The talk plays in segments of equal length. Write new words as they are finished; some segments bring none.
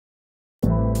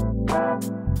So,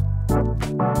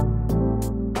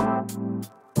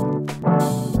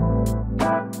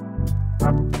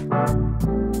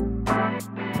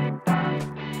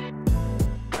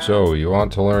 you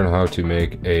want to learn how to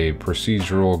make a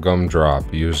procedural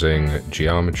gumdrop using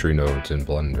geometry nodes in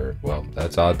Blender. Well,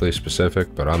 that's oddly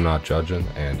specific, but I'm not judging,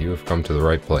 and you have come to the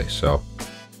right place, so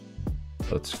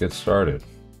let's get started.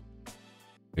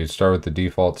 You can start with the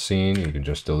default scene. You can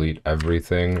just delete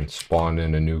everything and spawn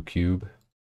in a new cube.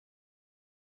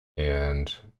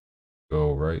 And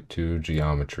go right to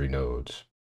geometry nodes.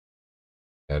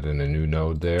 Add in a new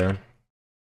node there.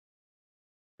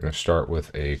 We're going to start with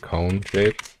a cone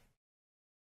shape.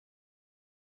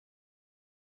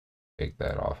 Take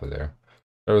that off of there.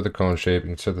 Start with the cone shape. You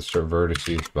can set this to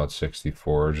vertices about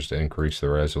 64 just to increase the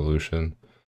resolution.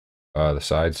 The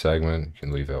side segment you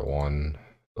can leave at 1.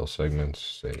 Fill segments,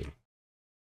 say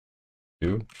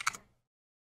 2.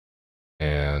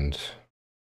 And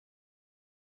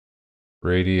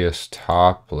radius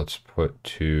top, let's put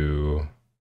to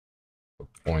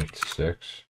 0.6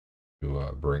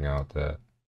 to bring out that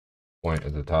point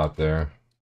at the top there.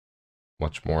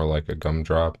 Much more like a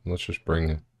gumdrop. Let's just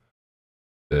bring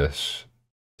this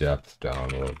depth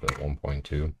down a little bit,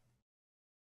 1.2.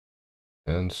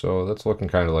 And so that's looking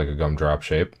kind of like a gumdrop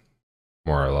shape,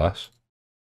 more or less.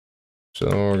 So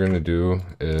then what we're going to do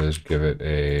is give it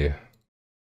a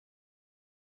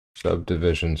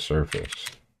subdivision surface.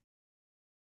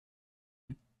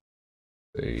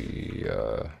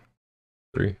 A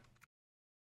 3.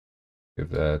 Give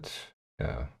that,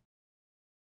 yeah,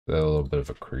 that a little bit of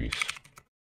a crease.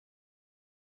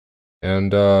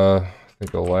 And I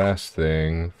think the last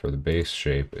thing for the base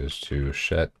shape is to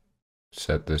set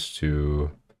this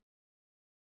to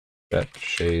set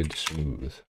shade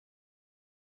smooth.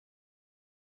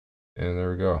 And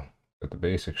there we go. Got the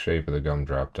basic shape of the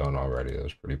gumdrop done already. That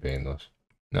was pretty painless.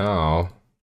 Now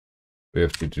we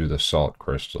have to do the salt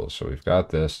crystals. So we've got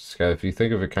this. If you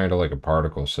think of it kind of like a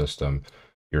particle system,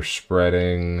 you're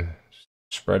spreading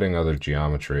other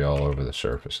geometry all over the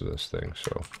surface of this thing.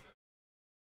 So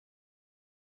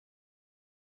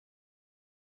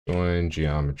join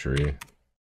geometry.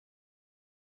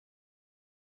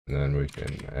 And then we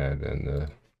can add in the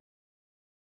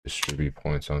distribute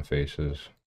points on faces.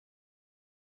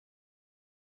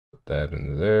 Put that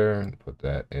into there, and put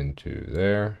that into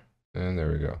there, and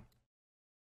there we go.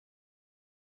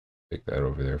 Take that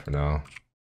over there for now.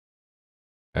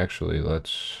 Actually,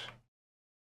 let's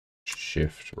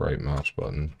shift right mouse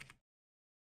button.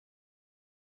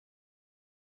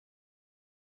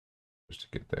 Just to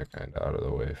get that kind of out of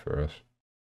the way for us.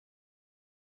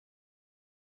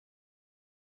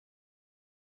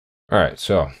 All right,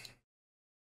 so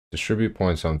distribute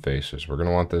points on faces. We're going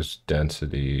to want this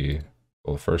density.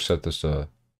 We'll first set this to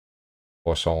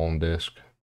Poisson disk.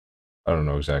 I don't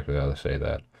know exactly how to say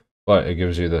that, but it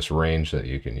gives you this range that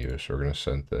you can use. So we're going to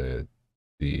set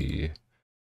the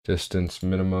distance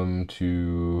minimum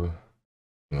to,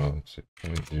 let's see,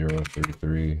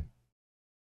 0.033.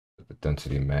 The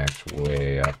density max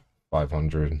way up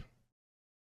 500.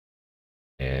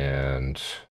 And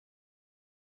so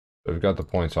we've got the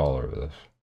points all over this.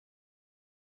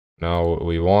 Now what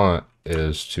we want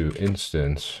is to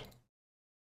instance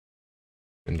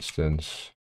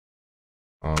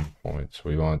on points.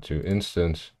 We want to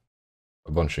instance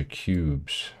a bunch of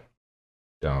cubes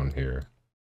down here.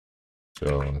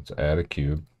 So let's add a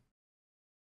cube.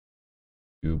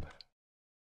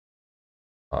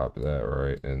 Pop that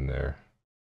right in there.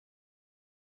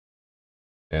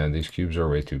 And these cubes are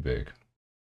way too big.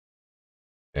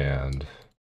 And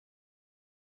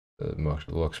it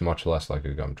looks much less like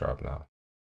a gumdrop now.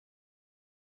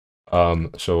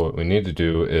 So what we need to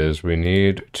do is we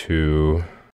need to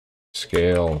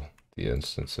scale the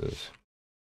instances.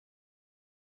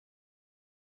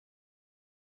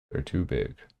 They're too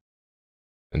big.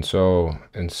 And so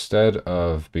instead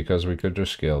of, because we could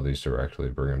just scale these directly,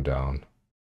 bring them down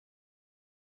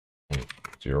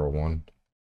 0.01.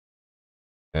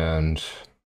 And,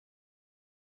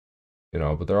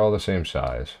 but they're all the same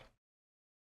size.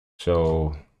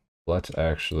 So let's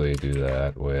actually do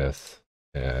that with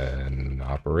an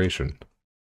operation.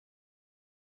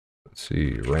 Let's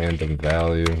see, random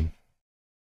value.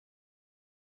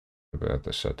 We have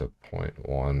to set to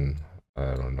 0.1.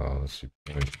 I don't know. Let's see,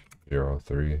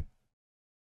 0.03.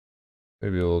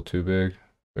 Maybe a little too big.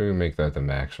 Maybe make that the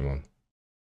maximum.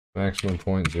 Maximum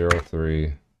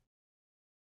 0.03.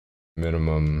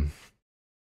 Minimum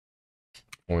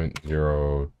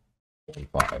 0.015.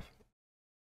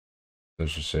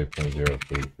 Let's just say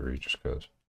 0.033 just because.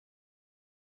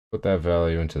 Put that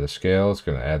value into the scale. It's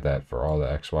going to add that for all the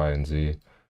X, Y, and Z.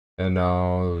 And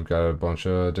now we've got a bunch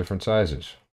of different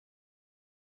sizes.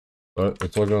 But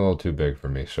it's looking a little too big for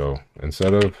me, so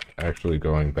instead of actually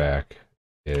going back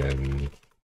in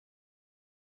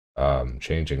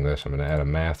changing this, I'm going to add a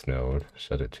math node,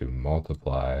 set it to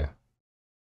multiply,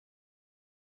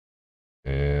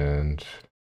 and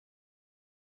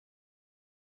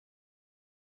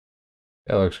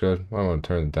yeah, looks good. I want to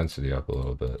turn the density up a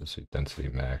little bit. Let's see, density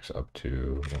max up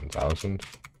to 1000.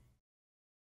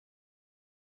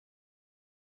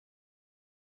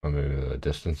 Maybe the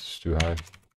distance is too high.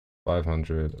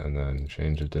 500, and then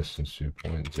change the distance to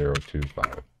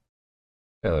 0.025.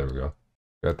 Yeah, there we go.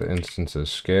 Got the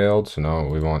instances scaled, so now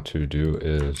what we want to do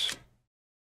is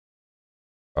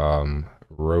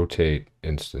rotate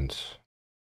instance.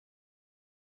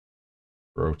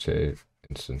 Rotate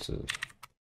instances.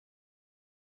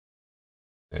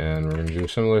 And we're going to do a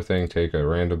similar thing, take a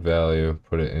random value,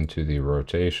 put it into the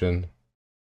rotation.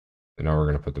 And now we're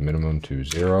going to put the minimum to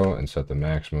 0 and set the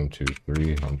maximum to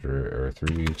 300 or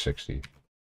 360.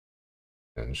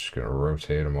 And just going to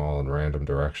rotate them all in random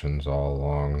directions all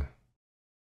along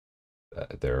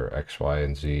their X, Y,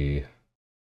 and Z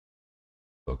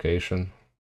location,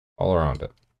 all around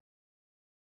it.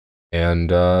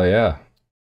 And yeah.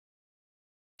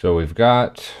 So we've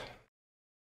got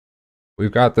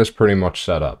this pretty much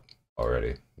set up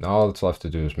already. Now all that's left to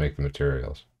do is make the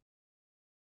materials.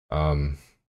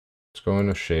 Let's go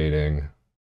into shading.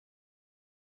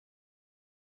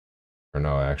 Or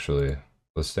no, actually,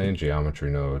 let's stay in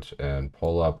geometry nodes and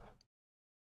pull up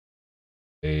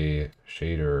a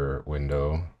shader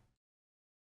window.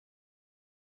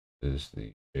 This is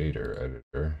the shader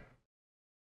editor.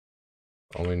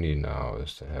 All we need now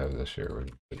is to have this here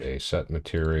with a set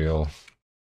material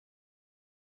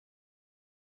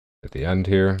at the end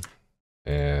here,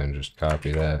 and just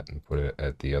copy that and put it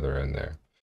at the other end there.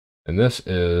 And this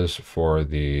is for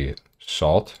the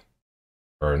salt,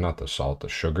 or not the salt, the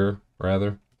sugar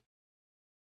rather.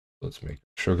 Let's make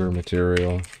sugar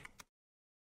material,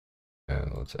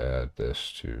 and let's add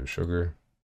this to sugar,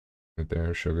 right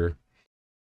there, sugar.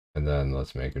 And then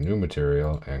let's make a new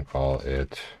material and call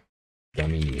it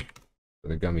gummy, for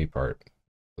the gummy part.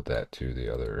 Put that to the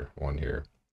other one here,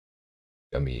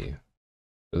 gummy.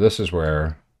 So this is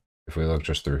where, if we look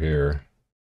just through here,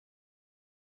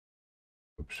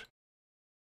 oops.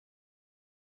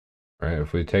 Right,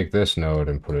 if we take this node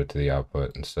and put it to the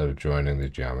output instead of joining the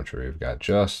geometry, we've got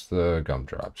just the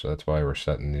gumdrop. So that's why we're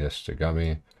setting this to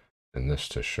gummy and this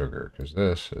to sugar, because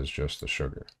this is just the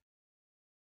sugar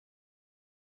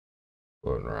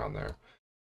floating around there.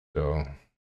 So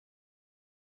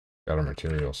got our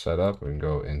material set up. We can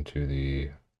go into the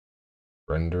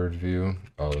rendered view.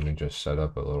 Oh, let me just set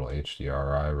up a little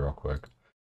HDRI real quick.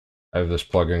 I have this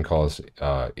plugin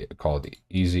called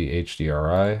Easy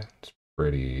HDRI. It's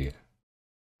pretty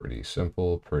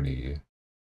simple, pretty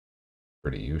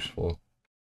useful.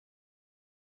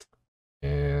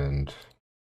 And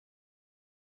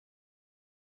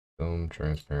film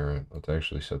transparent. Let's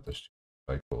actually set this to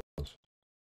cycles.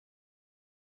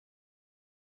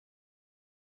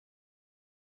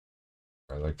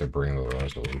 I like to bring the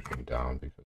resolution down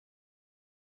because it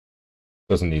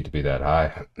doesn't need to be that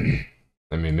high.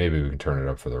 I mean, maybe we can turn it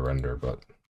up for the render, but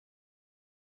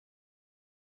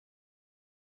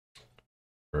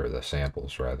for the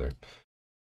samples rather.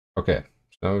 Okay,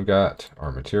 so now we've got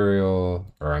our material,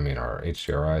 or I mean our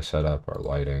HDRI setup, our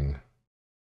lighting.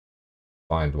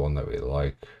 Find one that we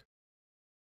like.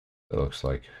 It looks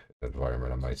like an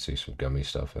environment I might see some gummy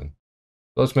stuff in.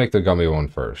 Let's make the gummy one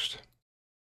first.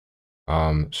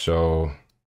 So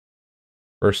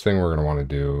first thing we're going to want to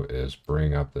do is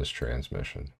bring up this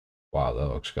transmission. Wow, that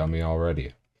looks gummy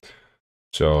already.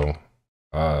 So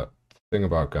the thing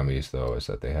about gummies though is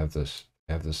that they have this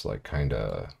like kind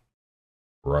of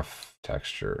rough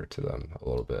texture to them a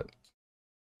little bit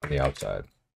on the outside.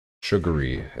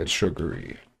 Sugary, it's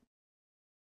sugary.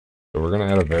 So we're going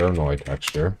to add a Veranoi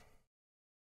texture.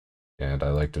 And I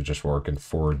like to just work in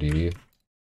 4D.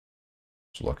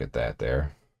 Just look at that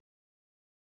there.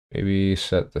 Maybe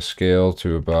set the scale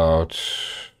to about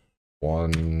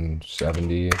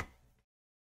 170.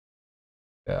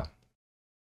 Yeah.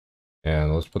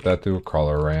 And let's put that through a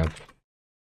color ramp.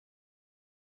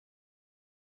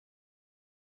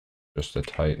 Just to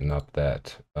tighten up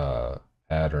that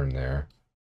pattern there.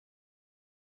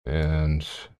 And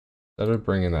instead of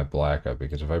bringing that black up,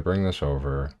 because if I bring this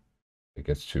over, it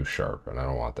gets too sharp and I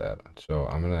don't want that. So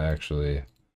I'm going to actually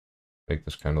make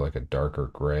this kind of like a darker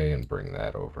gray and bring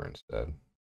that over instead.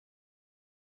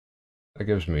 That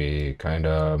gives me kind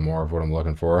of more of what I'm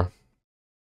looking for.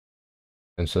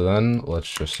 And so then let's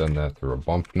just send that through a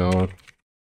bump node.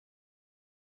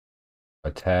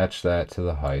 attach that to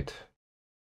the height.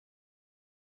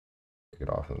 Take it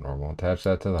off of the normal, attach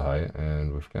that to the height,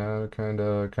 and we've got a kind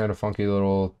of funky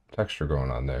little texture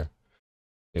going on there.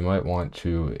 You might want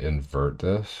to invert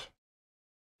this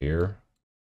here.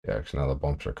 Yeah, because now the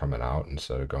bumps are coming out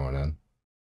instead of going in.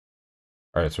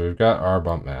 All right, so we've got our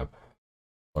bump map.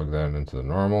 Plug that into the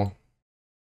normal.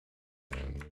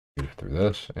 And move through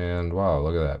this, and wow,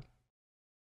 look at that.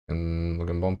 And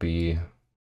looking bumpy.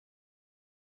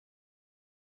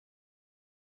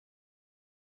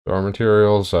 So our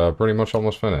material's pretty much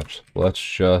almost finished. Let's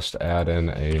just add in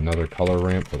another color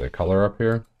ramp for the color up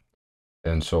here.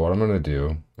 And so what I'm going to do,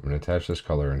 I'm going to attach this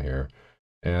color in here.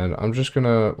 And I'm just going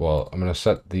to, well, I'm going to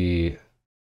set the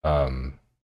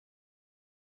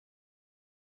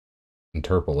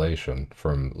interpolation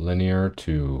from linear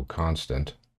to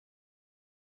constant.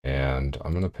 And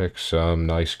I'm going to pick some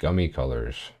nice gummy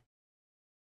colors.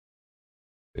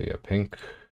 A pink.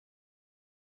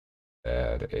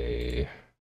 Add a,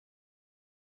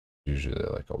 usually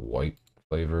like a white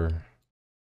flavor.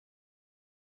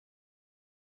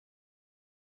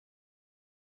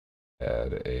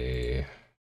 Add a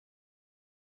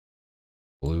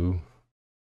blue.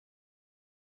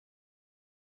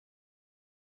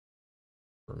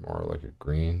 Or more like a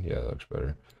green. Yeah, that looks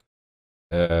better.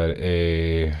 Add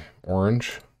a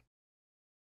orange.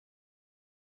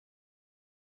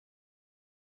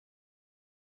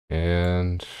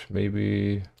 And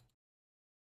maybe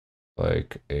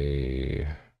like a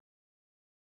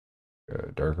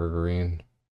darker green.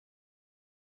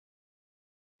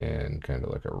 And kind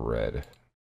of like a red.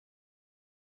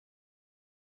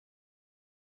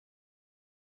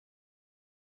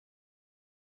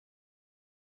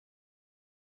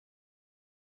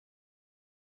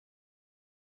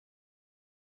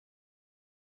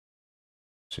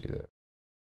 See that?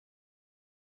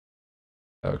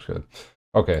 That looks good.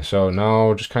 Okay, so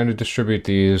now just kind of distribute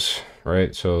these,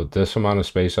 right? So this amount of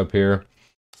space up here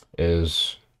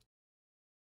is,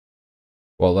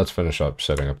 well, let's finish up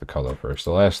setting up the color first.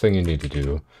 The last thing you need to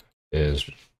do is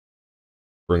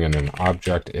bring in an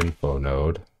object info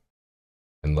node,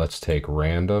 and let's take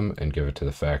random and give it to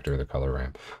the factor of the color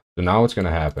ramp. So now what's going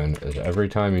to happen is every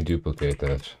time you duplicate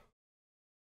this,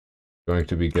 it's going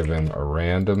to be given a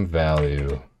random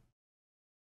value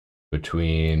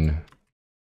between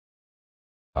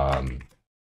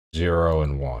 0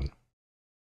 and 1,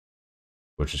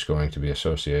 which is going to be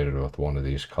associated with one of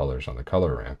these colors on the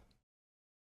color ramp.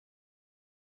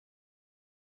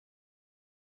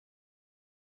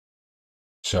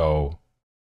 So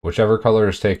whichever color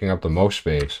is taking up the most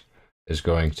space is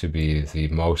going to be the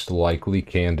most likely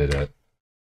candidate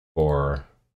for,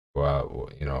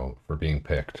 you know, for being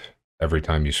picked every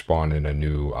time you spawn in a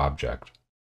new object.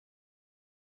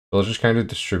 So let's just kind of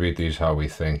distribute these how we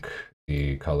think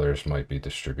the colors might be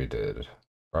distributed.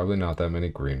 Probably not that many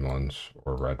green ones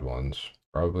or red ones.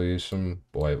 Probably some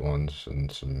white ones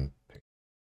and some pink.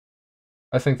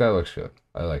 I think that looks good.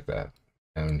 I like that.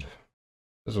 And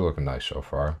this is looking nice so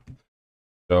far.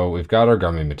 So we've got our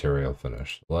gummy material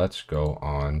finished. Let's go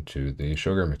on to the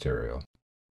sugar material.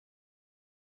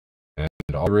 And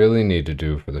all we really need to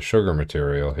do for the sugar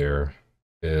material here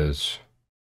is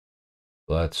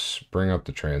let's bring up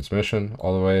the transmission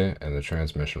all the way and the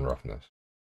transmission roughness.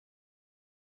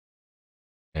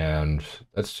 And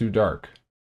that's too dark.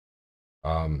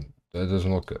 That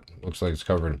doesn't look good. Looks like it's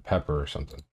covered in pepper or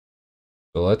something.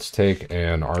 So let's take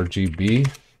an RGB,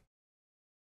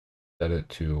 set it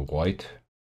to white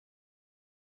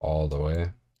all the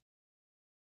way,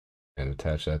 and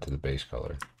attach that to the base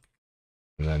color.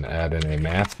 And then add in a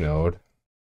math node,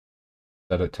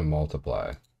 set it to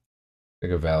multiply. I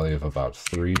think a value of about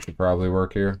 3 should probably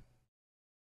work here.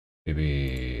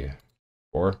 Maybe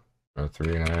 4 or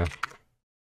 3.5.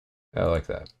 Yeah, I like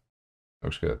that.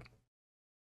 Looks good.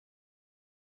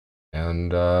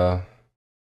 And there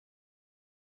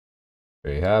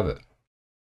you have it.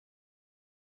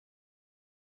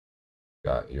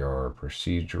 Got your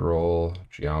procedural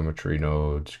geometry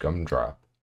nodes gumdrop.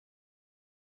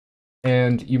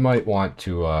 And you might want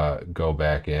to go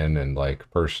back in and, like,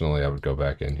 personally I would go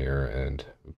back in here and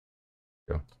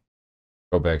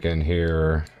go back in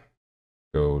here,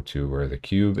 go to where the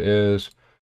cube is.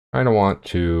 Kind of want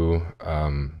to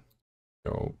you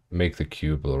know, make the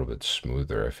cube a little bit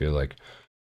smoother. I feel like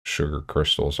sugar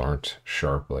crystals aren't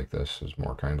sharp like this. It's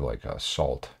more kind of like a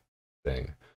salt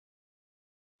thing.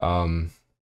 Let's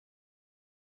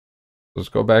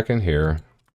go back in here.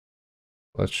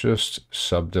 Let's just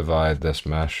subdivide this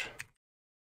mesh.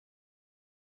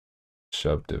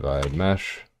 Subdivide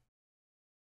mesh.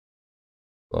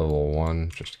 Level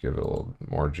 1, just to give it a little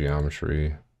more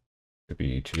geometry.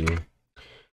 Maybe 2.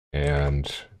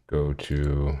 and go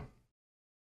to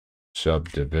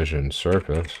subdivision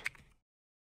surface.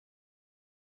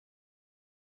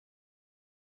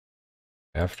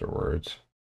 Afterwards,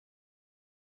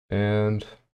 and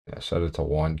yeah, set it to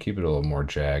 1. Keep it a little more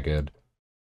jagged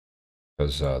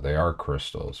because they are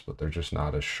crystals, but they're just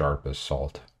not as sharp as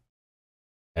salt.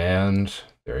 And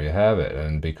there you have it.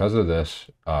 And because of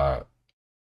this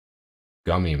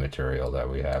gummy material that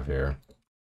we have here,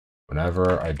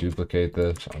 whenever I duplicate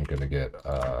this, I'm going to get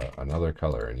another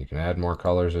color. And you can add more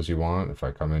colors as you want. If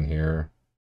I come in here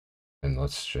and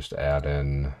let's just add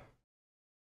in,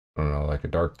 I don't know, like a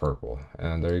dark purple.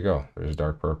 And there you go. There's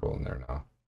dark purple in there now.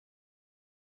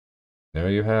 There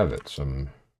you have it. Some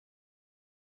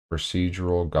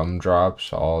procedural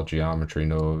gumdrops, all geometry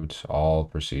nodes, all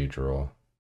procedural.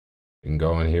 You can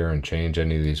go in here and change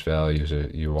any of these values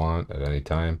that you want at any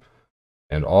time.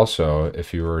 And also,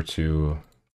 if you were to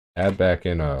add back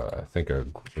in I think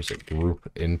was it group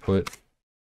input?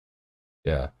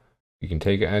 Yeah, you can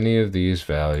take any of these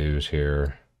values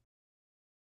here,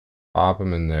 pop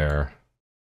them in there,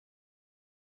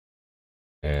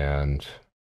 and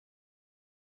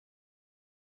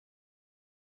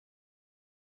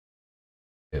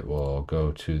it will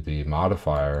go to the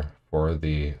modifier for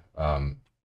the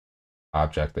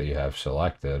object that you have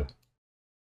selected,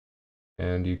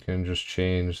 and you can just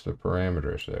change the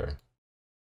parameters there.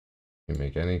 You can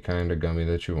make any kind of gummy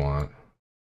that you want.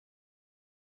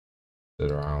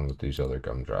 Sit around with these other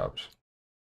gumdrops.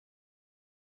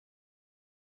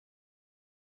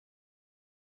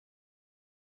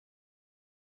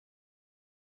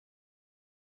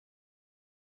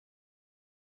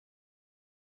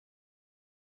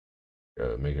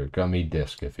 Make a gummy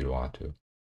disc if you want to.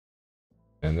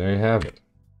 And there you have it.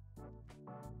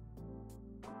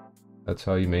 That's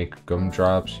how you make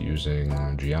gumdrops using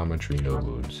geometry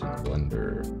nodes in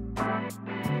Blender.